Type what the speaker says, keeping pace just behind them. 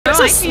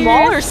a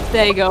smaller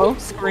stego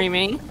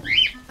screaming.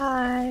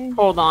 Hi.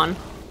 Hold on.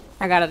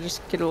 I gotta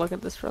just get a look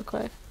at this real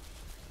quick.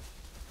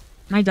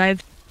 My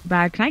dive's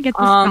bad. Can I get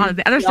this?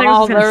 The other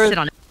stego's just gonna sit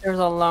on it. There's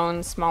a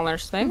lone smaller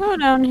stego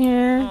down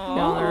here.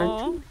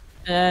 Aww.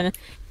 And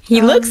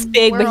he looks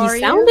big, but he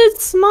sounded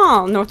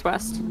small.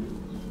 Northwest.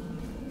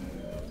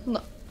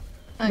 No.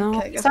 No,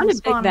 Okay, he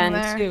sounded big then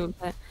there. too,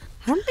 but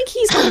I don't think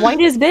he's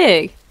quite as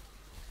big.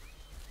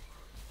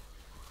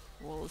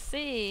 We'll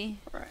see.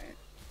 Right.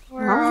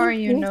 Where are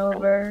you,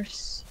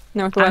 Novers?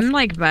 Northwest. I'm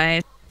like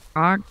by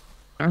rock,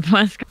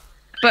 northwest.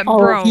 But Oh,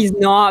 bro, he's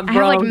not, I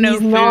bro. have, like, no he's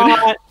food.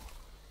 not.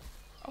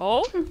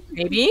 Oh?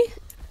 Maybe?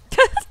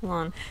 Hold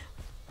on.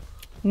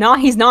 No,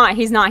 he's not.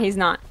 He's not. He's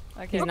not.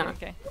 Okay, He's okay, not.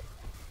 okay.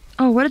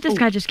 Oh, what did this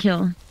guy just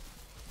kill?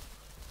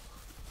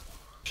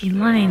 He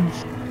lines.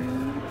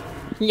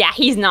 Yeah,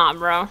 he's not,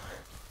 bro.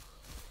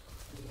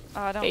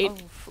 Oh, I don't Bait. know.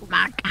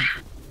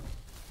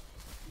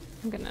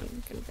 I'm gonna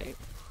bait.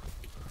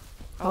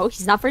 Oh,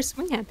 he's not very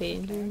swing happy.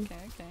 Okay,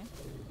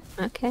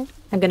 okay. Okay.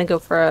 I'm gonna go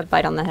for a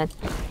bite on the head.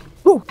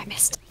 Ooh, I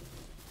missed.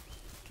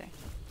 Okay.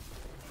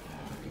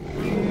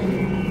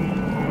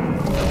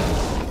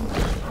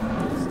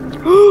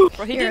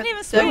 Bro, he didn't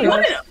even swing.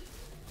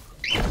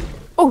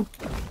 Oh,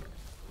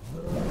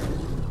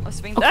 I'll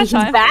swing okay, that he's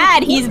time.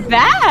 bad. He's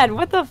bad.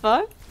 What the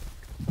fuck?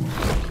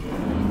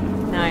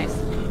 Nice.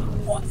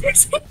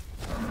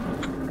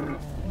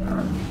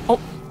 Oh,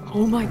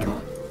 oh my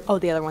god. Oh,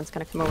 the other one's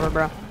gonna come over,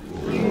 bro.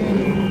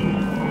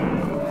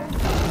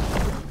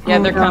 Yeah,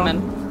 Oh, they're no.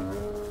 coming.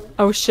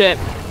 Oh shit.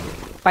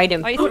 Fight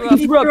him. Oh, he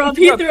threw up.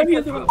 He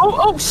threw up.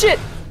 Oh shit.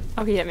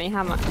 Oh, he hit me.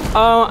 How much?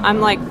 Oh, I'm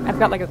like, I've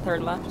got like a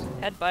third left.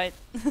 Head bite.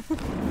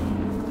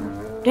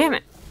 Damn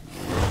it.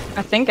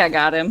 I think I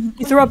got him.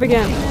 He threw up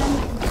again.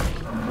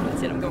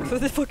 That's it, I'm going for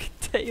the fucking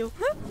tail.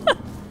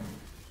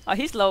 Oh,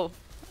 he's low.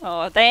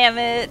 Oh, damn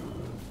it.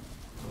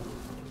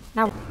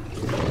 Now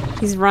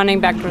he's running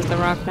back towards the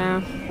rock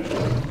now.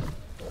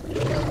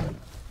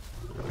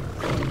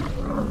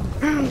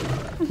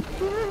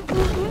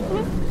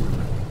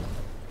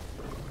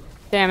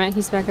 Damn it,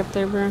 he's back up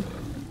there, bro.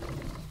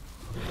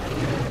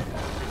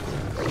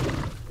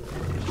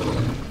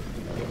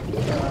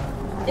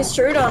 It's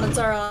Trudon, it's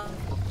on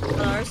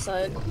our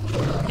side.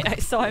 Yeah, I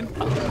saw him.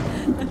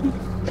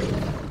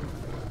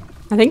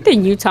 I think the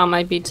Utah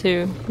might be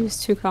too. He's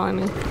two calling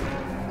me.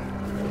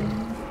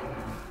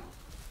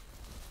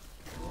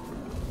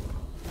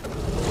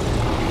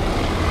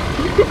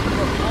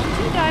 Won't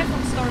he die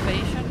from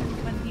starvation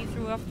when he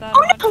threw up that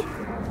much?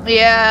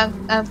 Yeah,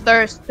 and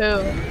thirst too.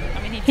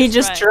 I mean, He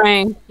just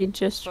drank. He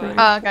just drank.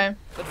 Oh, okay.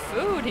 But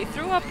food, he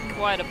threw up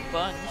quite a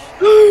bunch.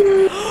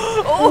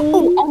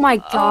 Oh my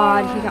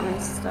god, he got me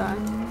stuck.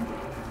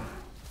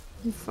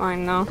 I'm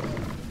fine now.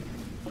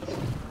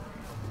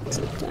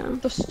 Sit down.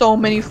 There's so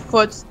many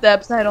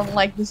footsteps. I don't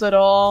like this at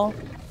all.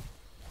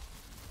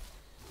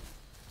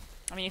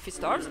 I mean, if he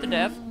starves to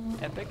death,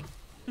 epic.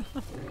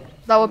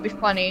 That would be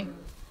funny.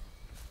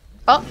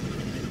 Oh,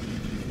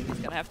 He's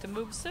gonna have to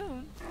move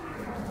soon.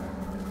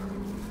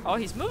 Oh,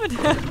 he's moving.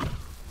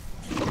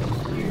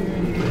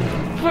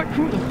 Fuck,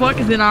 who the fuck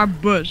is in our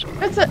bush?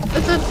 it's a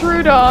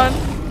Trudon.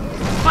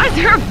 Why is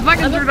there a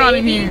fucking I'm a Trudon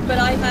in baby, here? but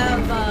I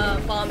have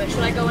vomit. Should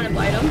I go in and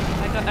bite him?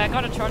 I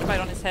got a charge bite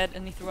on his head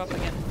and he threw up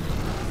again.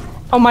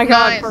 Oh my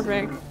god, Nice.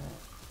 perfect.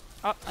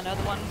 Oh,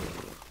 another one.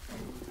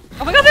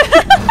 Oh my god!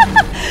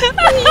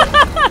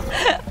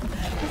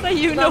 Is that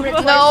you, Vomit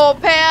Nova? No,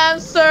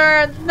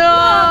 Panzer, The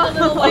no.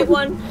 little white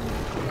one.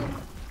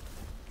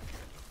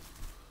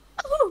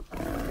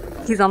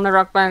 He's on the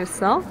rock by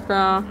himself,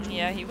 so.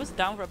 Yeah, he was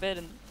down for a bit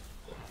and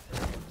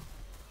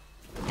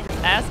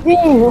ass.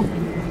 Ooh.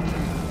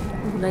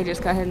 They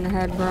just got hit in the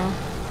head, bro.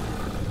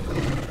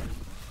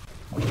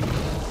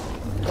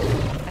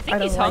 I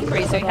think he's don't like hungry,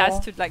 this so he at has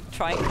all. to like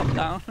try and come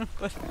down.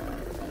 But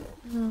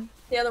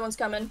The other one's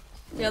coming.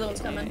 The other one's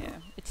yeah, coming. yeah.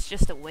 It's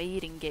just a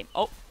waiting game.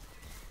 Oh,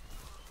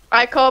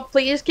 Aiko,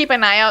 please keep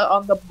an eye out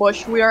on the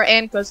bush we are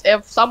in, because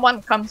if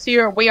someone comes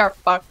here, we are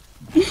fucked.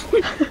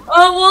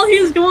 Oh, well,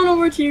 he's going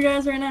over to you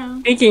guys right now.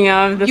 Speaking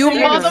of the You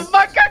Stegosaurus.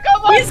 motherfucker,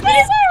 come on!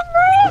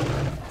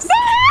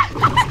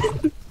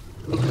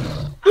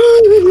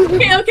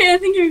 Okay, I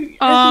think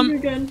you're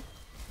good.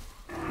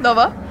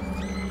 Nova?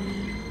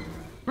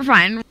 We're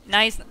fine.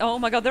 nice. Oh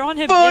my god, they're on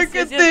him. Fuck Yes,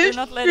 at they're this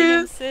not letting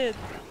him shit. sit.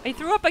 He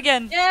threw up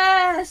again.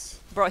 Yes!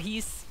 Bro,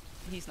 he's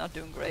not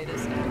doing great,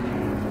 is he?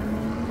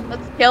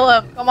 Let's kill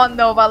him. Come on,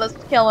 Nova, let's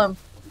kill him.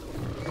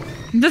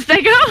 The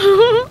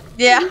stego?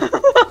 Yeah.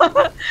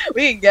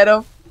 We can get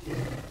him.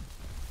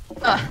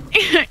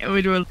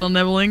 We do a little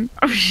nibbling.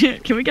 Oh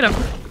shit, can we get him?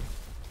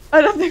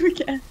 I don't think we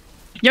can.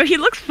 Yo, he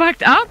looks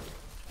fucked up.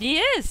 He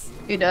is.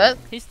 You does?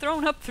 He's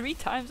thrown up 3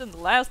 times in the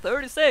last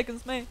 30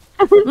 seconds, man.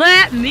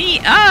 Let me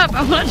up!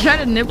 I wanna try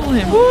to nibble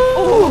him.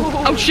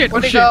 Oh shit,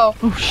 Where'd oh he shit. go?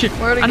 Oh shit.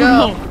 Where'd he I go?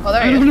 don't know. Oh,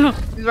 there I he don't is. know.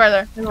 He's right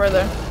there. He's right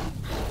there.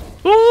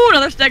 Ooh,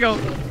 another stego.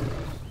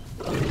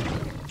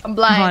 I'm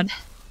blind. God.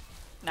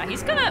 Now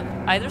he's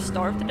gonna either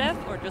starve to death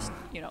or just,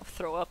 you know,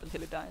 throw up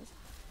until he dies.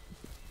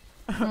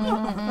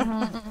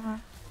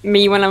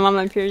 Me when I'm on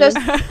my period.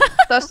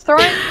 Does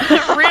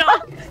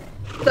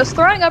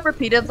throwing up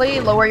repeatedly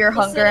lower your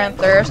hunger and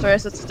thirst, or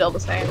is it still the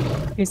same?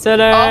 He said,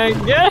 yes,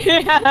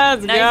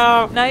 Nice,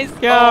 go. nice.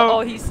 Go. Oh,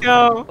 he's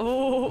Go.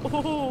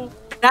 Oh,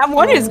 That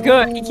one is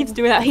good. He keeps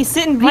doing that. He's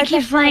sitting He right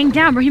keeps laying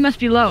down, bro. He must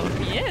be low.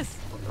 he is.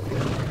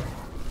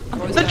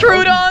 The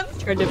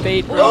Trudons! Trying to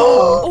debate.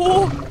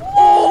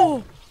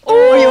 Oh,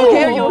 Are you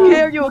okay? Are you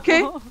okay? Are you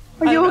okay?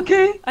 Are you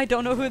okay? I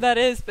don't know who that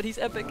is, but he's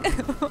epic.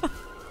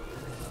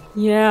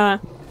 Yeah.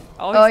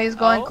 Oh, he's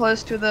going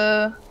close to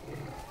the...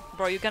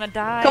 Bro, you're gonna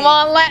die. Come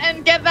on,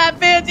 Latin, get that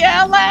bitch!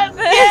 Yeah, Latin!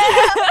 Yeah!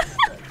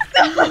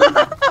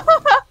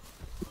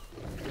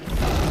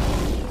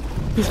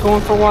 He's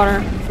going for water,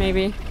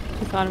 maybe.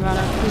 He thought about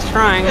it. He's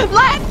trying.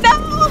 Latin, no!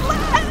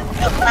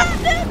 Latin!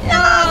 Latin,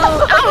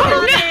 no!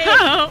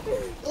 Oh,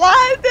 no!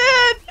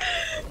 Latin!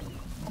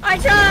 I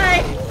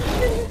tried!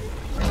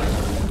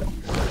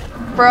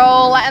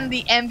 Bro, Latin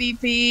the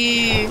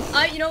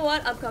MVP. You know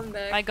what? I'm coming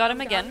back. I got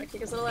him I'm again. gonna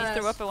kick his little He ass.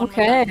 threw up at one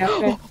Okay, more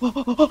time.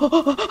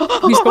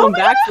 okay. He's going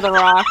back to the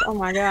rock. Oh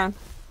my god.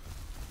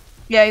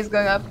 Yeah, he's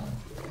going up.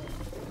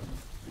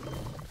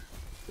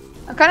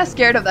 I'm kind of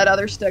scared of that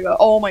other Stego.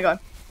 Oh my god.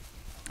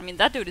 I mean,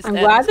 that dude is I'm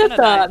dead. glad He's gonna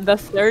that die. the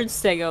third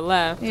Stego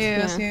left. He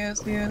is, Yeah.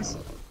 he is.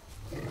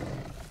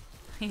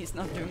 He's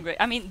not doing great.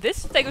 I mean,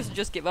 this Stegos should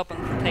just give up on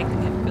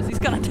protecting him because he's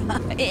gonna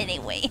die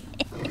anyway.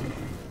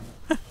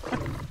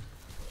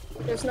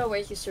 There's no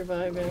way he's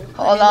surviving.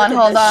 Hold I on, mean,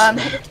 look at hold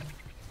this on. shit.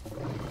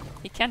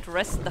 He can't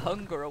rest the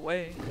hunger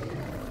away.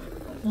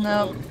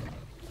 No.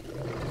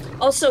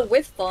 Also,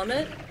 with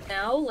vomit,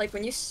 now, like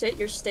when you sit,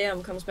 your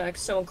stam comes back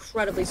so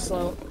incredibly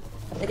slow.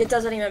 Like it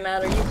doesn't even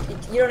matter.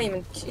 You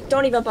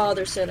don't even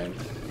bother sitting.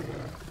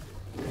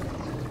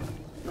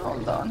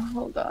 Hold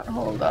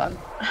on.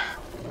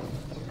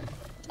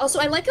 Also,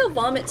 I like how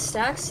vomit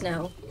stacks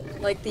now.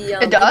 Like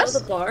the It does? You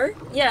know, the bar.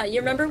 Yeah, you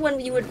remember when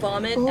you would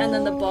vomit and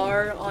then the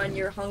bar on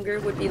your hunger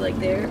would be like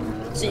there,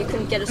 so you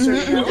couldn't get a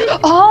certain health.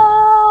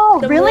 Oh,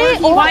 The really? more he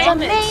Oh, that's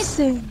vomits.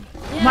 amazing.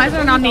 Yeah, Why is the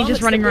there an more Omni he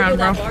just vomits, running the bigger around,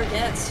 that bro? bar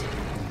gets.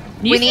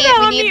 Do you We see need- that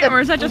we Omni, need the- or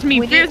is that just me?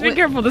 we need- Fierce, be we-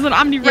 careful. There's an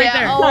Omni right Yeah,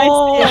 there.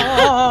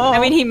 oh. I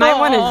mean, he might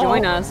want to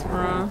join us,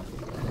 bro.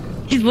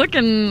 He's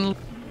looking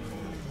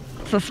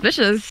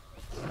suspicious.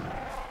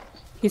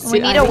 We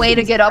need a way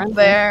to get up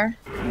there.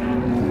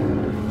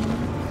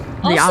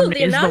 The Also, Omni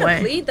the is the amount way.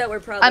 of bleed that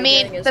we're probably I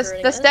mean, getting is the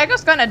hurting us.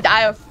 Stego's gonna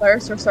die of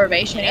thirst or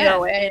starvation either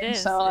way. it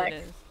is. So like, it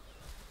is.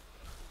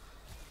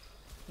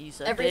 He's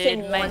a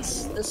Everything dead man.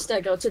 wants the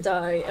Stego to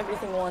die.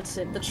 Everything wants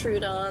it. The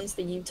Trudons,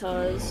 the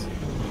Utahs.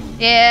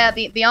 yeah,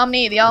 the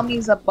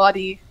Omni's a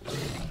buddy.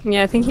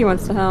 Yeah, I think he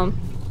wants to help.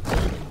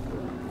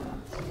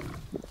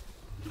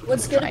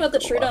 What's good about the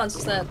Trudons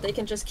is that they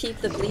can just keep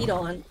the bleed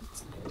on,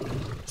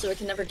 so it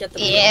can never get the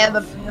bleed Yeah,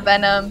 off. the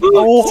venom.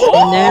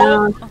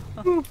 No.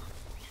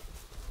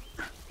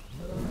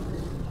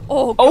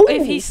 Oh,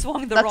 if he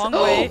swung the wrong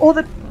way.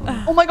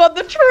 Oh my god,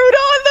 the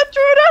Trudon!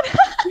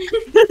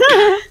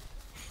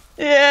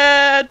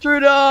 Yeah,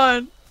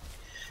 Trudon.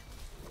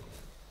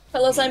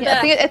 Fellas, I'm Yeah, I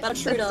back. think Not a it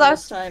Trudon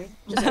sucks. this time.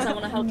 Just because I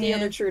want to help the Yeah.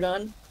 other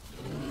Trudon.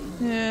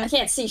 Yeah. I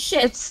can't see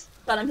shit, It's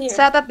but I'm here.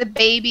 sad that the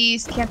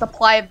babies can't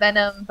apply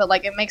venom, but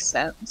like it makes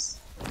sense.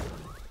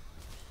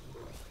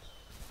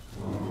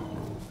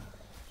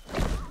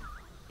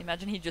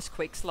 Imagine he just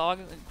quick slog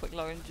and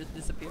just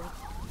disappeared.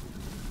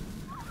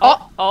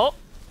 Oh!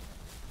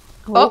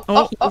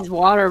 Oh, He needs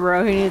water,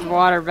 bro. He needs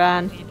water,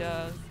 bad. he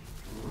does.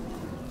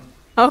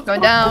 Oh,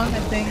 Going down. I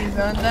think he's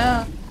going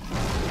down.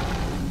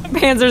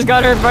 Panzer's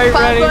got her fight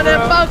ready, bro.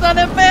 Bounce on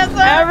it,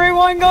 Panzer!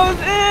 Everyone goes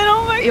in.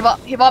 Oh my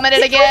He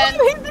vomited again.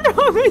 He threw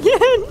up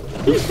again.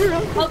 He threw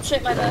up. Oh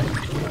shit, my bad.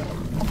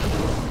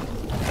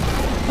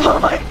 Oh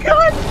my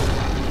god!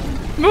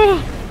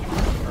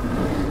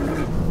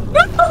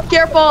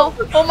 Careful!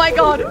 Oh my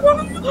god! Oh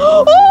my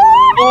god!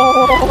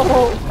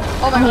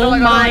 Oh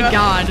my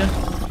god.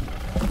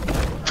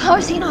 How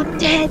is he not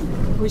dead?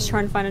 He's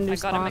trying to find a new I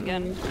got him spot.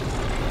 again.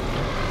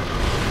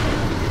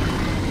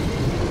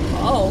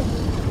 Oh.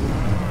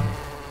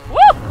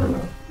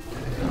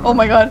 Oh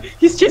my god!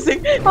 He's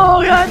chasing!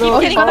 Oh god! No,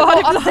 He's getting gonna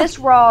body go up blocked. this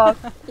rock!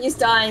 He's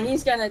dying.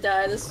 He's gonna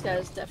die. This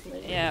guy's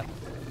definitely. Yeah.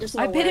 There's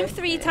no I bit way. him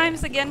 3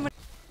 times again.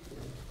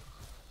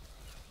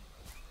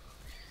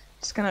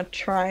 Just gonna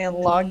try and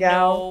log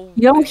out.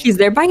 No. Yo, he's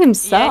there by Yeah,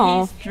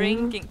 himself. he's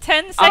drinking.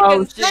 10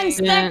 Oh, seconds. 10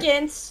 shit.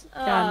 seconds!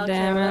 God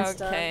damn it.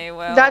 well, Okay,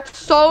 well. That's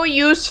so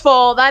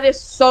useful. That is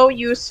so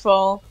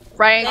useful,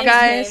 right, Thanks,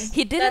 guys? Dave.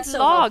 He didn't That's so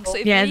log, helpful. so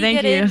if Yeah, we thank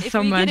get in, you if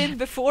so we much. get in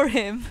before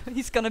him,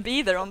 he's gonna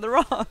be there on the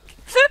rock.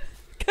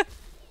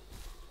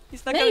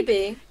 He's not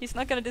Maybe. gonna. He's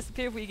not gonna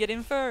disappear if we get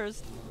in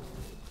first.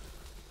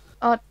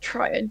 I'll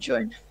try and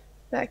join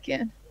back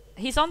in.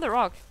 He's on the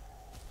rock.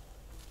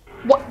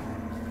 What?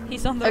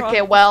 He's on the rock.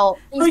 Okay, well,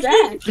 He's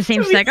back! The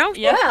same Stego?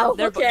 Yeah, Wow,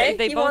 they're okay.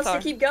 they he both wants are.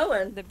 to keep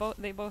going. They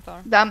both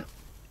are.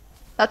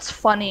 that's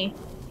funny.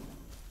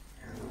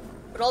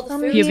 But all the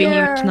Come food. POV,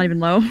 here. he's not even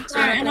low.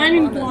 Alright, and I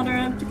need water. I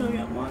have to go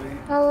get water.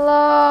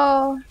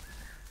 Hello.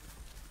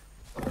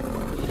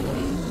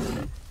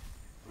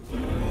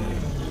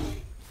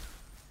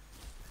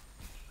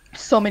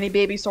 So many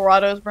baby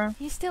Ceratos, bro.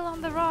 He's still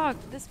on the rock.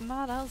 This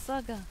mad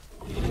Alsaga.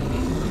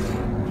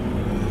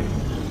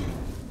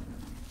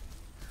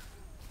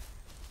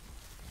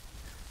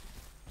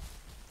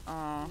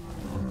 Oh,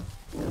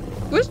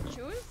 Who's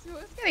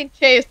getting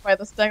chased by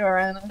the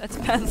Stegosaurus? that's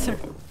Panzer.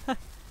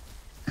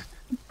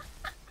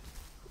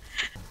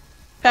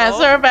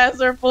 Panzer,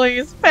 Panzer,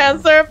 please.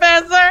 Panzer,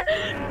 Panzer!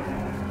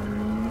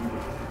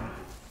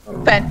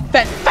 Fen!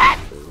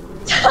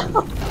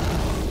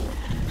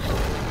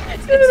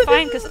 It's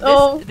fine because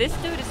Oh. this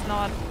dude is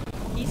not.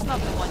 He's not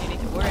the one you need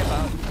to worry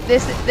about.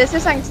 This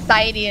is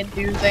anxiety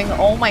inducing.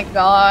 Oh my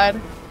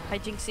god. Hi,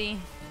 Jinxie.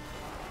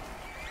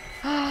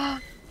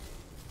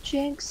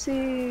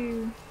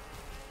 Jinxie.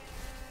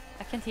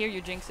 I can't hear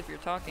you, Jinx, if you're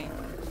talking.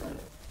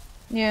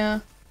 Yeah.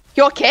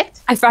 You're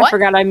kicked? I What?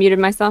 forgot I muted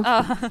myself.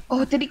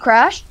 Oh, did he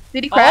crash?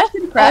 Did he crash?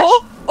 Did he crash?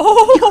 Oh,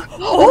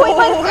 Oh, he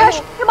might have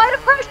crashed! He might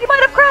have crashed! He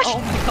might have crashed! Oh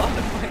my god,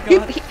 oh my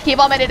god. He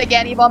vomited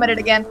again. He vomited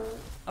again.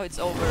 Oh, it's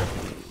over.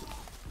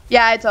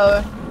 Yeah, it's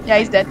over. Yeah,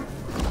 he's dead.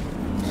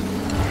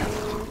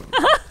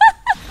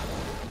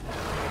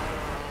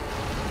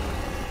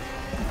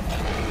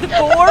 The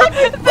boar!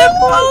 The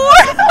boar!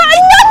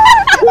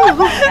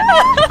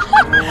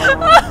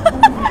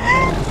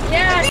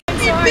 Yes, I'm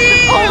sorry.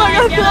 Oh my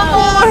god, the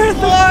boar!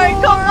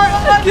 Come on!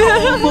 Oh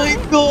my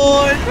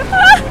god!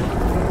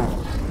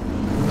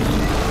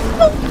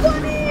 So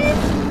funny!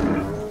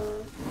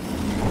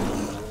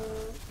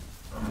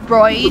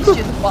 Bro, he's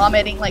just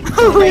vomiting like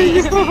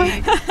crazy.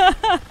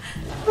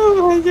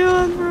 Oh my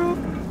god, bro.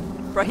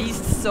 Bro, he's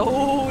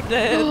so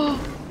dead.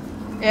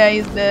 Yeah,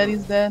 he's dead.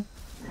 He's dead.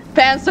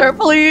 Panzer,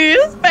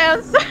 please!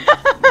 Panzer!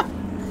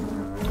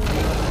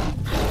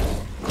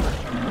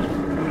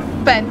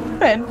 Pen.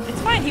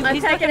 It's fine, I'm he's not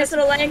taking gonna... us to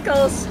the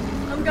ankles.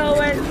 I'm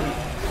going.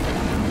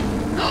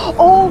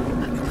 Oh!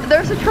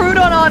 There's a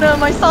Trudon on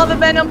him! I saw the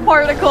venom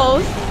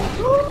particles!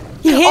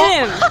 He hit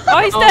him!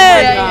 Oh, he's Oh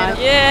dead! my God.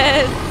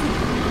 Yes!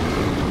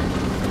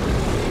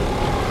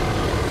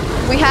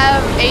 We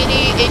have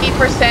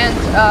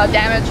 80%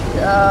 damage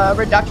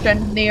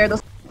reduction near the.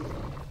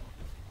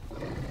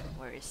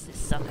 Where is this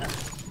sucker?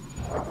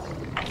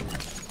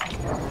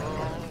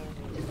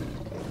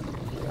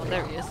 Oh,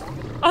 there he is.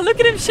 Oh, look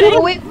at him shake!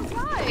 Oh, wait,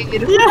 side!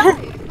 Yeah.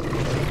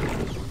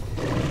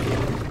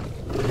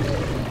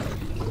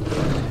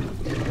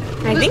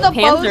 I think the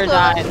Panzer bozo?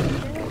 died.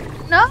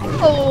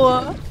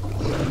 No!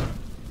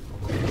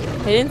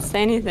 They didn't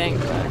say anything,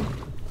 but I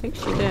think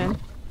she did.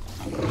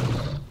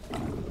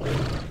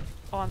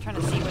 Oh, I'm trying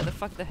to see where the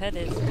fuck the head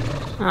is.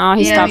 Oh,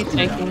 he Yeah, stopped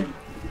me too. shaking.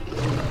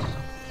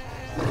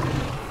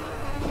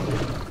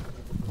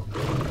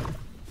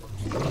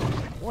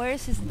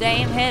 Where's his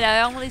damn head?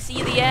 I only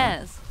see the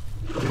ass.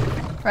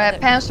 Right,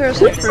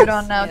 Panzer's a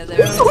Trudon now Yeah, too.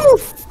 there it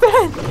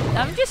is.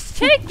 I'm just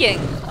checking.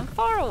 I'm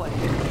far away.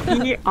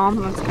 He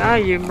almost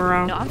got you,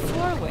 bro. No, I'm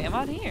far away. I'm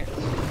out here.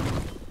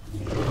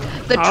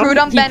 The Oh,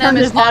 Trudon he venom turned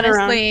is his head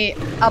around. honestly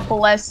a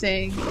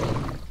blessing.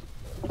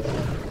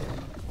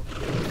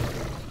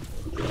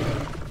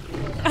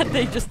 And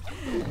they just.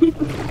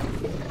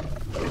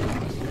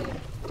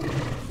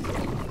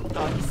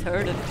 Oh, he's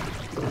hurting.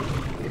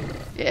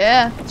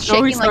 Yeah, it's Oh,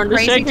 shaking he's like starting to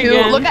crazy shake too.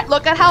 again.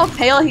 Look at how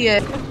pale he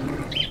is.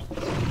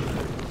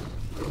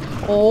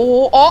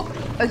 Oh!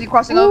 Is he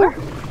crossing over?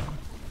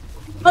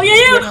 Oh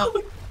yeah.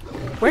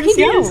 Where'd he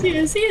He go? is. He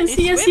is. He is. He's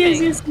He is. He is.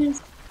 He is. He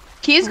is.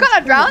 He's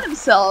gonna drown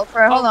himself.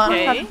 Right, hold on. I'm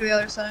Okay. coming to the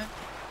other side.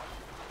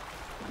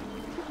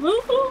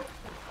 Woohoo!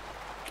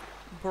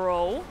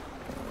 Bro.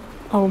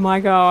 Oh my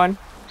god.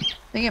 I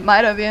think it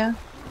might have, yeah.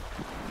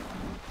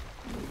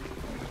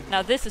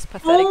 Now this is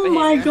pathetic Oh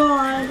my behavior.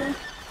 god.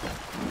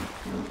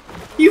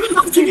 You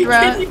have to be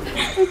kidding.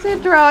 Is he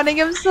drowning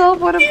himself?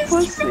 What a He's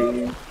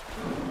pussy.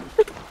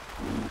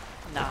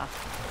 Nah.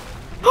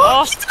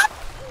 Oh!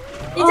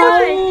 He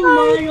died.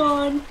 Oh my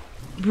god.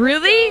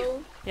 Really?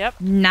 Yep.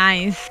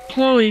 Nice.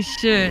 Holy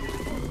shit.